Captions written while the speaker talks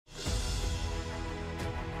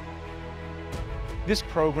This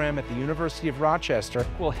program at the University of Rochester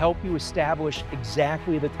will help you establish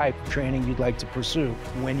exactly the type of training you'd like to pursue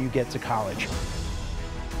when you get to college.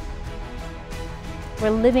 We're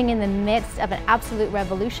living in the midst of an absolute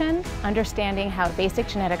revolution. Understanding how basic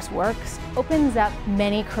genetics works opens up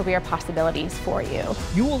many career possibilities for you.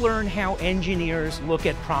 You will learn how engineers look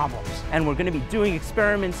at problems, and we're going to be doing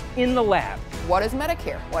experiments in the lab. What is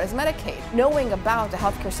Medicare? What is Medicaid? Knowing about the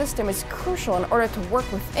healthcare system is crucial in order to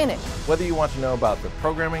work within it. Whether you want to know about the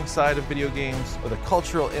programming side of video games or the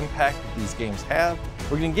cultural impact that these games have,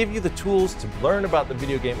 we're going to give you the tools to learn about the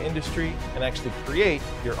video game industry and actually create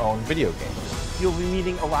your own video game. You'll be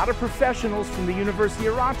meeting a lot of professionals from the University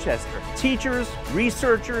of Rochester, teachers,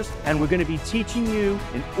 researchers, and we're going to be teaching you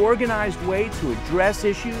an organized way to address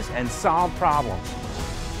issues and solve problems.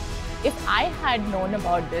 If I had known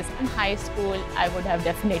about this in high school, I would have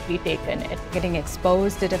definitely taken it. Getting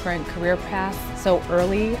exposed to different career paths so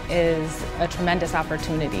early is a tremendous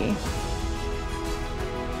opportunity.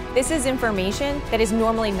 This is information that is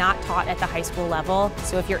normally not taught at the high school level.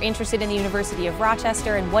 So if you're interested in the University of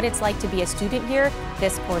Rochester and what it's like to be a student here,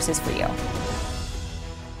 this course is for you.